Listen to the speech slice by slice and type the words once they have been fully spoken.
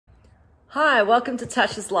Hi, welcome to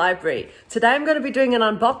Tasha's Library. Today I'm going to be doing an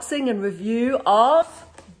unboxing and review of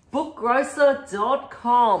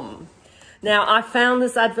bookgrocer.com. Now, I found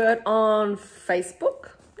this advert on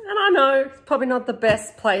Facebook, and I know it's probably not the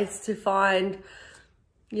best place to find,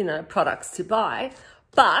 products to buy,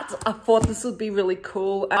 but I thought this would be really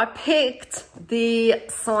cool. I picked the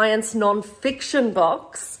science non-fiction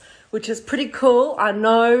box, which is pretty cool. I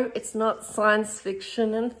know it's not science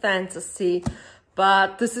fiction and fantasy,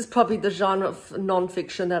 but this is probably the genre of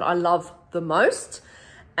non-fiction that I love the most.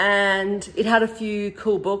 And it had a few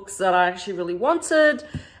cool books that I actually really wanted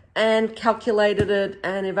and calculated it,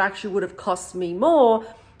 and it actually would have cost me more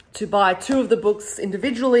to buy two of the books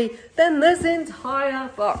individually than this entire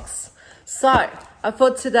box. So I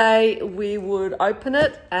thought today we would open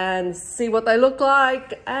it and see what they look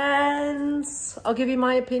like, and I'll give you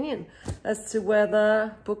my opinion as to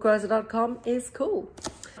whether bookgrocer.com is cool.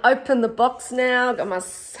 Open the box now, got my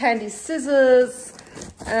handy scissors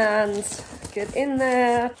and get in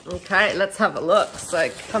there. Okay, let's have a look. So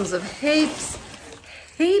it comes with heaps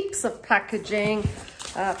of packaging,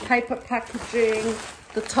 paper packaging.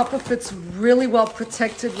 The top of it's really well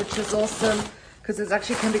protected, which is awesome because it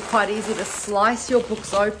actually can be quite easy to slice your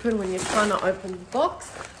books open when you're trying to open the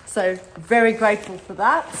box. So very grateful for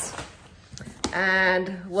that.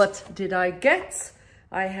 And what did I get?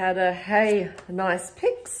 I had a hey, nice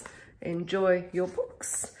pics, enjoy your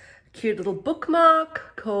books. Cute little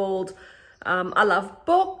bookmark called I love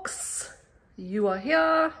books, you are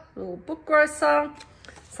here, little book grocer.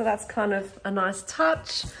 So that's kind of a nice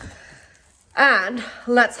touch. And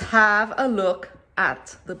let's have a look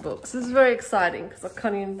at the books. This is very exciting because I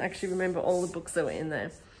can't even actually remember all the books that were in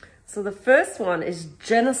there. So the first one is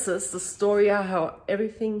Genesis, the story of how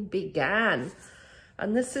everything began.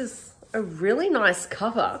 And this is a really nice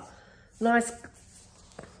cover, nice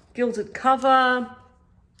gilded cover,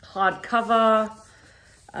 hard cover,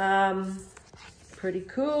 pretty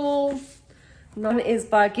cool. One is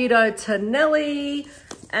by Guido Tonelli,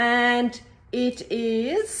 and it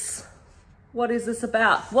is, what is this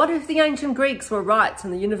about? What if the ancient Greeks were right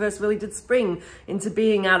and the universe really did spring into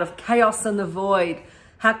being out of chaos and the void?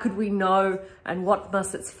 How could we know, and what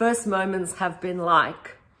must its first moments have been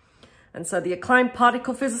like? And so the acclaimed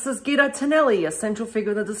particle physicist Guido Tonelli, a central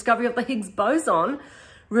figure in the discovery of the Higgs boson,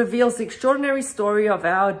 reveals the extraordinary story of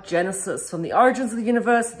our genesis, from the origins of the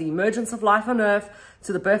universe, the emergence of life on Earth,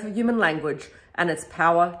 to the birth of human language and its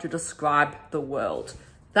power to describe the world.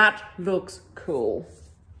 That looks cool.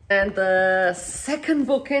 And the second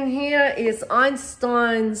book in here is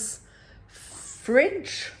Einstein's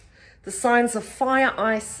Fridge, The Science of Fire,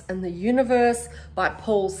 Ice and the Universe by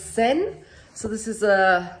Paul Sen. So this is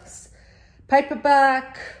a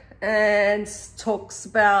paperback and talks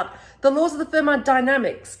about the laws of the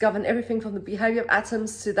thermodynamics govern everything from the behavior of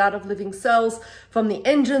atoms to that of living cells, from the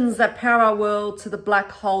engines that power our world to the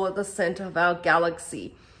black hole at the center of our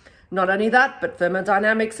galaxy. Not only that, but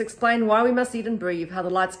thermodynamics explain why we must eat and breathe, how the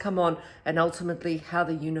lights come on, and ultimately how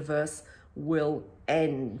the universe will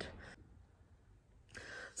end.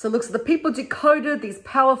 So it looks at the people decoded these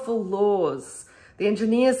powerful laws. The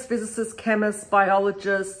engineers, physicists, chemists,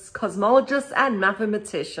 biologists, cosmologists, and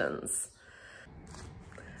mathematicians.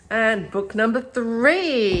 And book number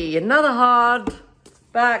 3, another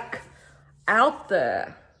hardback out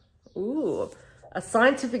there. Ooh, a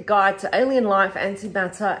scientific guide to alien life,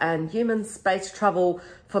 antimatter, and human space travel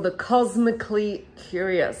for the cosmically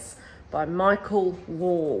curious by Michael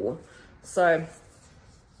Wall. So,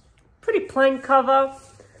 pretty plain cover.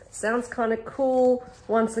 Sounds kind of cool.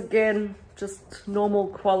 Once again, just normal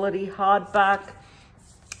quality hardback.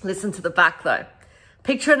 Listen to the back though.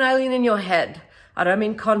 Picture an alien in your head. I don't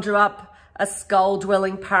mean conjure up a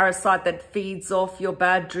skull-dwelling parasite that feeds off your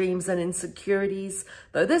bad dreams and insecurities,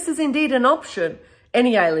 though this is indeed an option.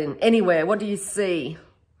 Any alien, anywhere, what do you see?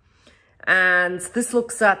 And this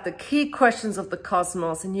looks at the key questions of the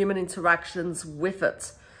cosmos and human interactions with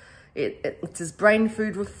it. It is brain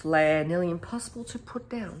food with flair, nearly impossible to put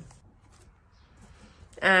down.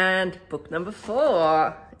 And book number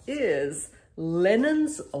 4 is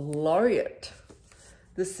Lenin's Laureate.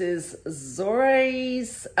 This is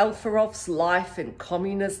Zores Alferov's Life in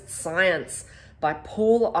Communist Science by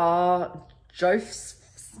Paul R.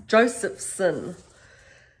 Josephson.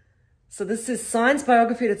 So this is science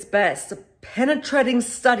biography at its best, a penetrating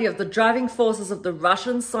study of the driving forces of the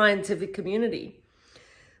Russian scientific community.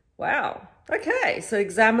 Wow. Okay, so it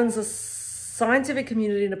examines a scientific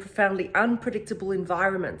community in a profoundly unpredictable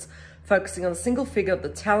environment, focusing on a single figure of the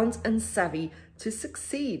talent and savvy to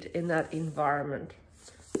succeed in that environment.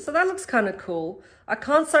 So that looks kind of cool. I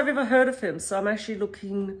can't say I've ever heard of him, so I'm actually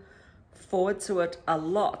looking forward to it a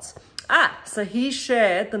lot. So he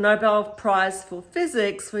shared the Nobel Prize for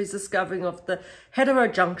Physics for his discovering of the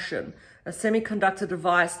heterojunction, a semiconductor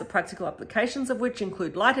device, the practical applications of which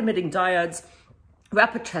include light-emitting diodes,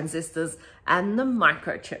 rapid transistors, and the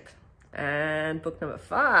microchip. And book number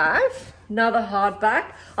 5, another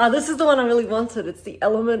hardback. This is the one I really wanted. It's The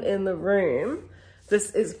Element in the Room.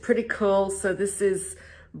 This is pretty cool. So this is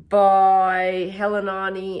by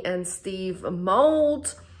Helenani and Steve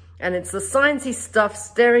Mould. And it's the sciencey stuff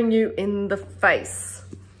staring you in the face.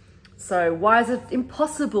 So why is it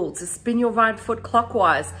impossible to spin your right foot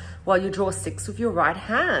clockwise while you draw 6 with your right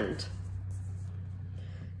hand?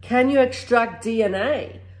 Can you extract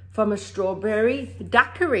DNA from a strawberry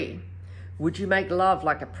daiquiri? Would you make love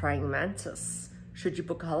like a praying mantis? Should you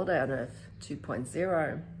book a holiday on Earth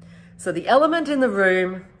 2.0? So The Element in the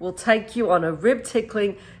Room will take you on a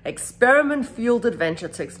rib-tickling, experiment-fueled adventure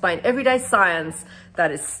to explain everyday science that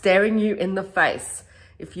is staring you in the face.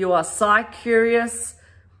 If you are sci-curious,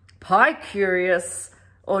 pie-curious,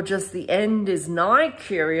 or just the end is nigh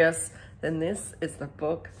curious, then this is the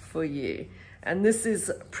book for you. And this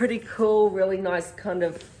is pretty cool, really nice kind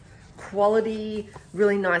of quality,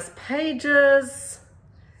 really nice pages,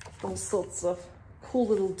 all sorts of cool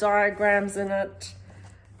little diagrams in it.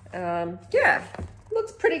 Yeah,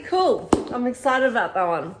 looks pretty cool. I'm excited about that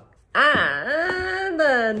one. And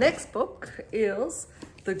the next book is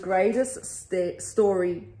The Greatest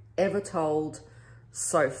Story Ever Told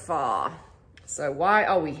So Far. So Why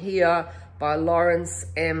Are We Here by Lawrence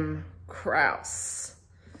M. Krauss.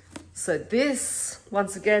 So this,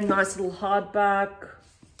 once again, nice little hardback,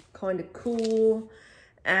 kind of cool.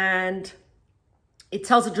 And it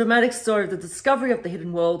tells a dramatic story of the discovery of the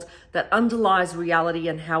hidden world that underlies reality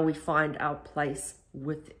and how we find our place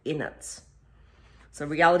within it. So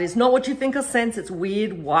reality is not what you think or sense. It's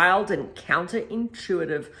weird, wild, and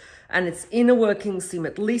counterintuitive. And its inner workings seem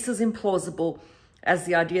at least as implausible as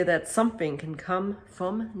the idea that something can come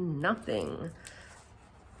from nothing.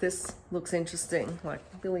 This looks interesting, like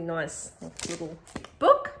really nice little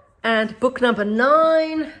book. And book number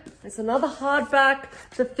 9 is another hardback,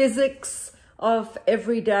 The Physics of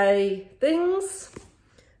Everyday Things.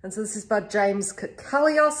 And so this is by James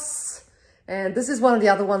Kakalios. And this is one of the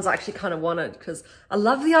other ones I actually kind of wanted because I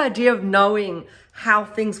love the idea of knowing how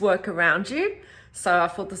things work around you. So I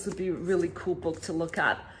thought this would be a really cool book to look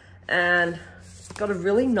at. And it's got a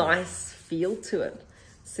really nice feel to it.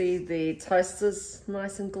 See, the toaster's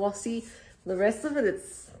nice and glossy. The rest of it,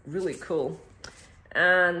 it's really cool.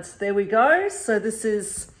 And there we go. So this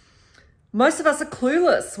is, most of us are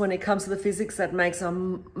clueless when it comes to the physics that makes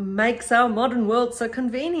our modern world so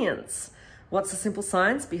convenient. What's the simple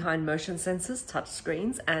science behind motion sensors, touch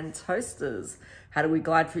screens, and toasters? How do we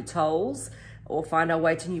glide through tolls or find our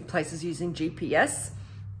way to new places using GPS?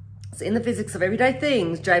 So in The Physics of Everyday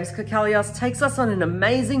Things, James Kakalios takes us on an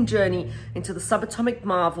amazing journey into the subatomic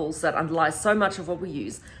marvels that underlie so much of what we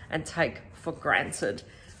use and take for granted.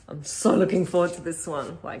 I'm so looking forward to this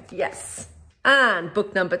one, like, yes. And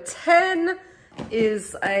book number 10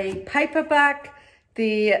 is a paperback,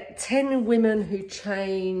 The 10 Women Who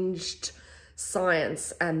Changed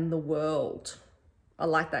Science and the World. I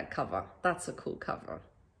like that cover. That's a cool cover.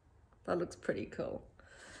 That looks pretty cool.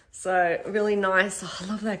 So really nice. Oh, I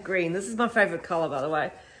love that green. This is my favorite color, by the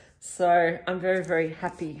way. So I'm very, very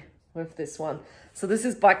happy with this one. So this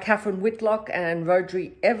is by Catherine Whitlock and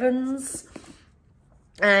Rhodri Evans.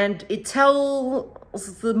 And it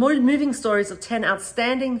tells the moving stories of 10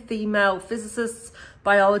 outstanding female physicists,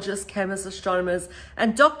 biologists, chemists, astronomers,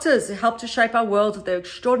 and doctors who helped to shape our world with their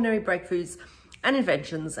extraordinary breakthroughs and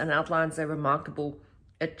inventions, and outlines their remarkable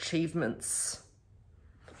achievements.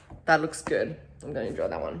 That looks good. I'm going to enjoy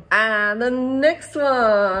that one. And the next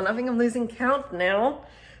one, I think I'm losing count now.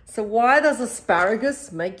 So Why Does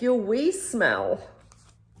Asparagus Make Your Wee Smell?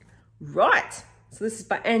 Right. So this is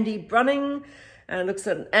by Andy Brunning. And looks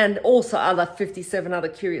at, and also other 57 other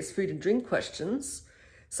curious food and drink questions.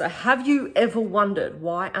 So have you ever wondered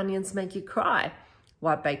why onions make you cry?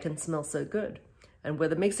 Why bacon smells so good? And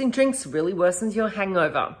whether mixing drinks really worsens your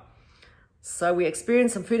hangover? So we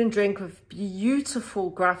experience some food and drink with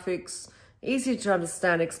beautiful graphics, easy to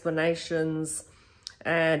understand explanations,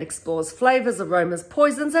 and explores flavors, aromas,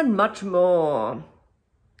 poisons, and much more.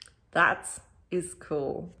 That is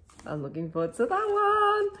cool. I'm looking forward to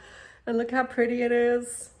that one. And look how pretty it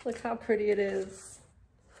is. Look how pretty it is.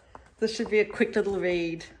 This should be a quick little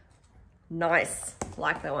read. Nice.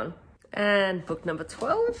 Like that one. And book number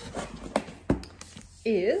 12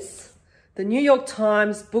 is the New York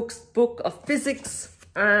Times Book of Physics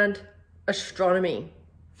and Astronomy.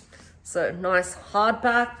 So nice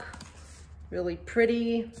hardback. Really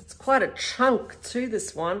pretty. It's quite a chunk to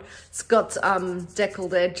this one. It's got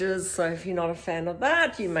deckled edges, so if you're not a fan of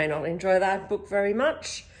that, you may not enjoy that book very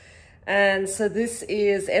much. And so this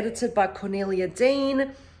is edited by Cornelia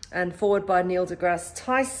Dean and forward by Neil deGrasse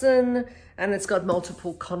Tyson, and it's got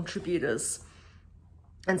multiple contributors.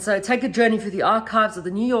 And so take a journey through the archives of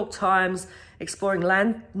the New York Times, exploring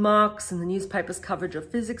landmarks in the newspaper's coverage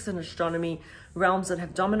of physics and astronomy, realms that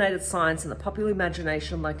have dominated science and the popular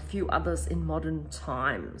imagination like few others in modern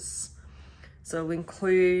times. So we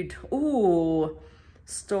include,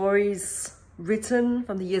 stories written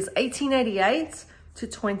from the years 1888 to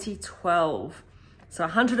 2012. So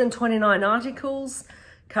 129 articles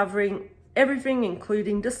covering everything,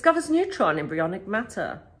 including Discovers Neutron Embryonic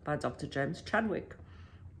Matter by Dr. James Chadwick.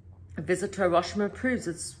 A visit to Hiroshima proves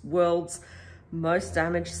it's world's most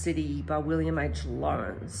damaged city by William H.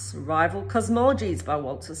 Lawrence. Rival Cosmologies by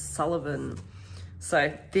Walter Sullivan.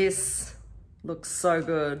 So this looks so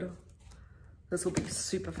good. This will be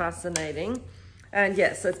super fascinating. And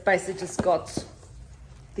yes, it's basically just got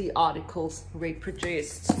the articles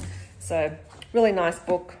reproduced. So really nice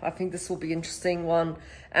book. I think this will be an interesting one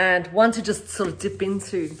and one to just sort of dip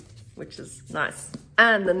into, which is nice.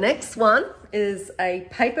 And the next one is a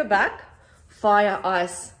paperback, Fire,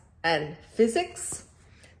 Ice and Physics.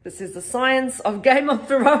 This is The Science of Game of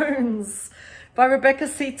Thrones by Rebecca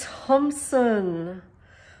C. Thompson.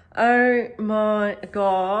 Oh my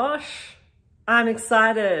gosh. I'm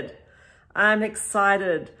excited. I'm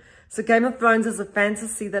excited. So Game of Thrones is a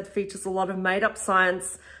fantasy that features a lot of made-up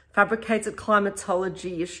science, fabricated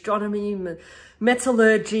climatology, astronomy,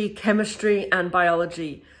 metallurgy, chemistry, and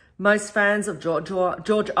biology. Most fans of George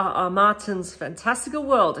R.R. Martin's fantastical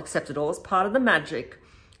world accept it all as part of the magic.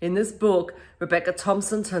 In this book, Rebecca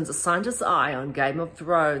Thompson turns a scientist's eye on Game of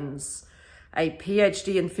Thrones. A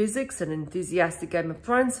PhD in physics and an enthusiastic Game of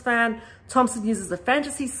Thrones fan, Thompson uses the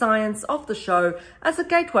fantasy science of the show as a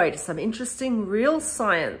gateway to some interesting real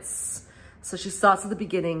science. So she starts at the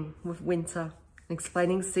beginning with winter,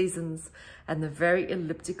 explaining seasons and the very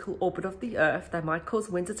elliptical orbit of the Earth that might cause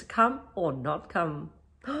winter to come or not come.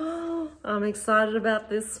 I'm excited about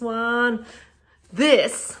this one.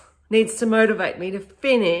 This needs to motivate me to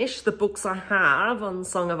finish the books I have on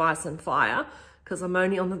Song of Ice and Fire, because I'm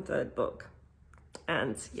only on the 3rd book.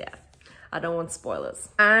 And yeah, I don't want spoilers.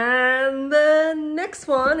 And the next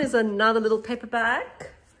one is another little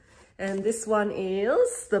paperback. And this one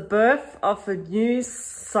is The Birth of a New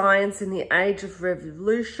Science in the Age of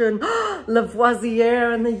Revolution.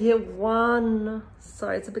 Lavoisier in the Year 1.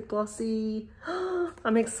 Sorry, it's a bit glossy.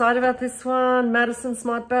 I'm excited about this one. Madison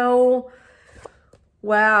Smart Bell.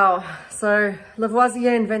 Wow. So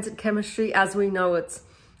Lavoisier invented chemistry as we know it,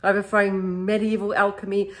 overthrowing medieval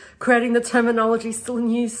alchemy, creating the terminology still in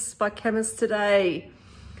use by chemists today.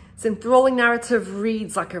 Its enthralling narrative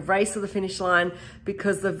reads like a race to the finish line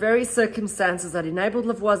because the very circumstances that enabled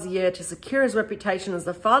Lavoisier to secure his reputation as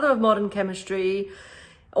the father of modern chemistry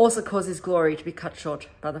also caused his glory to be cut short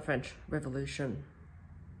by the French Revolution.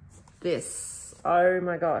 This, oh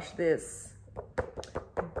my gosh, this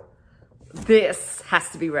has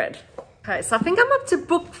to be read. Okay, so I think I'm up to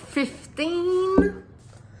book 15.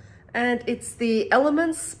 And it's The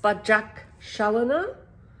Elements by Jack Challoner.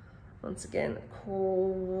 Once again,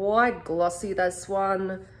 quite glossy, this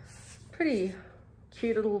one. Pretty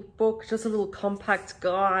cute little book, just a little compact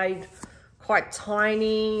guide, quite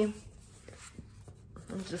tiny.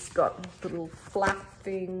 I've just got the little flap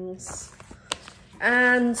things.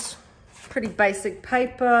 And pretty basic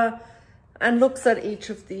paper, and looks at each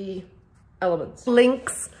of the elements.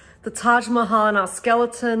 Links the Taj Mahal in our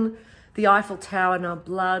skeleton, the Eiffel Tower in our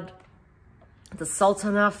blood, the salt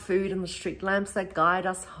on our food and the street lamps that guide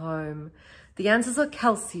us home. The answers are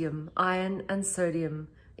calcium, iron, and sodium,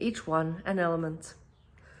 each one an element.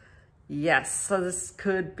 Yes, so this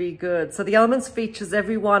could be good. So the elements features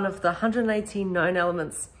every one of the 118 known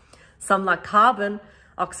elements. Some like carbon,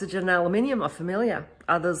 oxygen, and aluminium are familiar.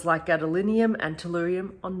 Others like gadolinium and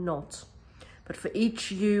tellurium are not. But for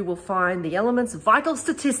each you will find the elements, vital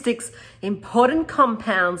statistics, important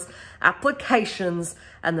compounds, applications,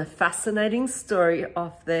 and the fascinating story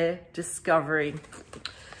of their discovery.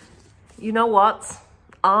 You know what?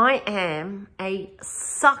 I am a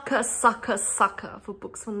sucker for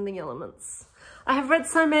books on the elements. I have read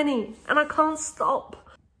so many and I can't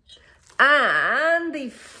stop. And the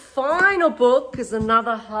final book is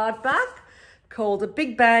another hardback called A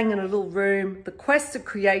Big Bang in a Little Room, The Quest to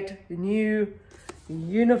Create New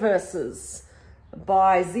Universes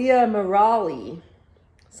by Zia Morali.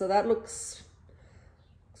 So that looks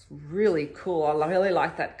really cool. I really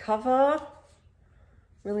like that cover.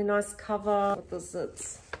 Really nice cover. What does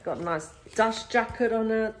it? Got a nice dust jacket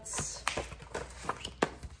on it.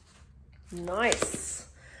 Nice.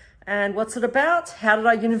 And what's it about? How did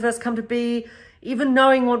our universe come to be? Even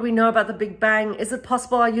knowing what we know about the Big Bang, is it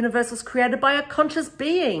possible our universe was created by a conscious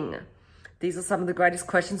being? These are some of the greatest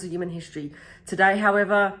questions of human history. Today,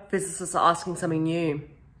 however, physicists are asking something new.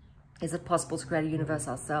 Is it possible to create a universe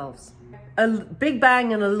ourselves? A Big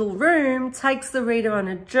Bang in a little room takes the reader on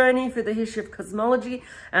a journey through the history of cosmology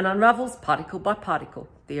and unravels particle by particle,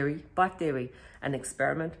 theory by theory, and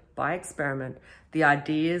experiment by experiment, the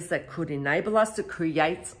ideas that could enable us to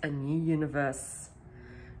create a new universe.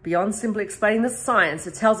 Beyond simply explaining the science,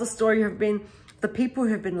 it tells a story of the people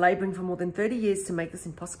who have been laboring for more than 30 years to make this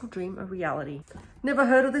impossible dream a reality. Never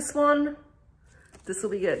heard of this one? This will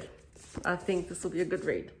be good. I think this will be a good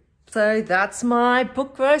read. So that's my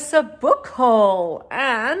Book Grocer book haul.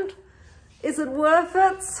 And is it worth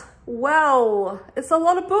it? Well, it's a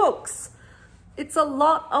lot of books. It's a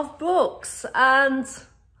lot of books. And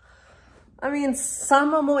I mean,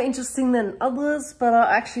 some are more interesting than others, but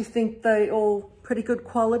I actually think they're all pretty good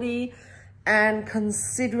quality. And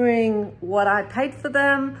considering what I paid for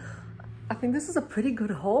them, I think this is a pretty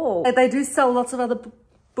good haul. They do sell lots of other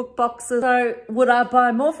book boxes. So would I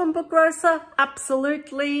buy more from Book Grocer?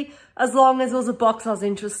 Absolutely, as long as it was a box I was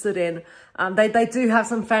interested in. They do have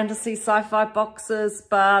some fantasy sci-fi boxes,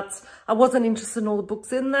 but I wasn't interested in all the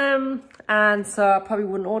books in them, and so I probably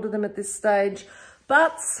wouldn't order them at this stage.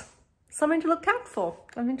 But something to look out for.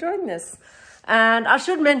 I'm enjoying this. And I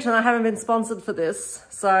should mention I haven't been sponsored for this,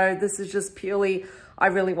 so this is just purely, I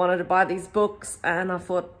really wanted to buy these books and I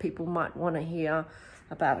thought people might want to hear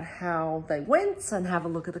about how they went and have a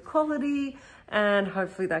look at the quality, and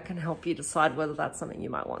hopefully that can help you decide whether that's something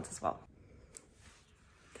you might want as well.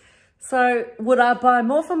 So would I buy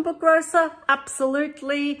more from Book Grocer?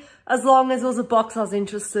 Absolutely, as long as it was a box I was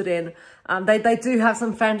interested in. They do have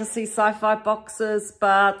some fantasy sci-fi boxes,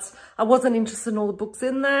 but I wasn't interested in all the books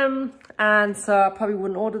in them, and so I probably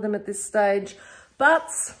wouldn't order them at this stage. But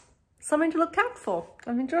something to look out for.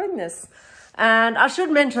 I'm enjoying this. And I should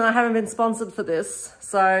mention I haven't been sponsored for this,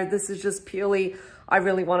 so this is just purely, I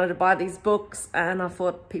really wanted to buy these books and I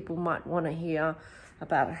thought people might want to hear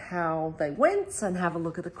about how they went and have a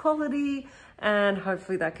look at the quality, and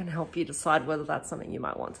hopefully that can help you decide whether that's something you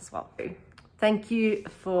might want as well. Thank you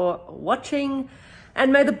for watching,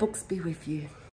 and may the books be with you.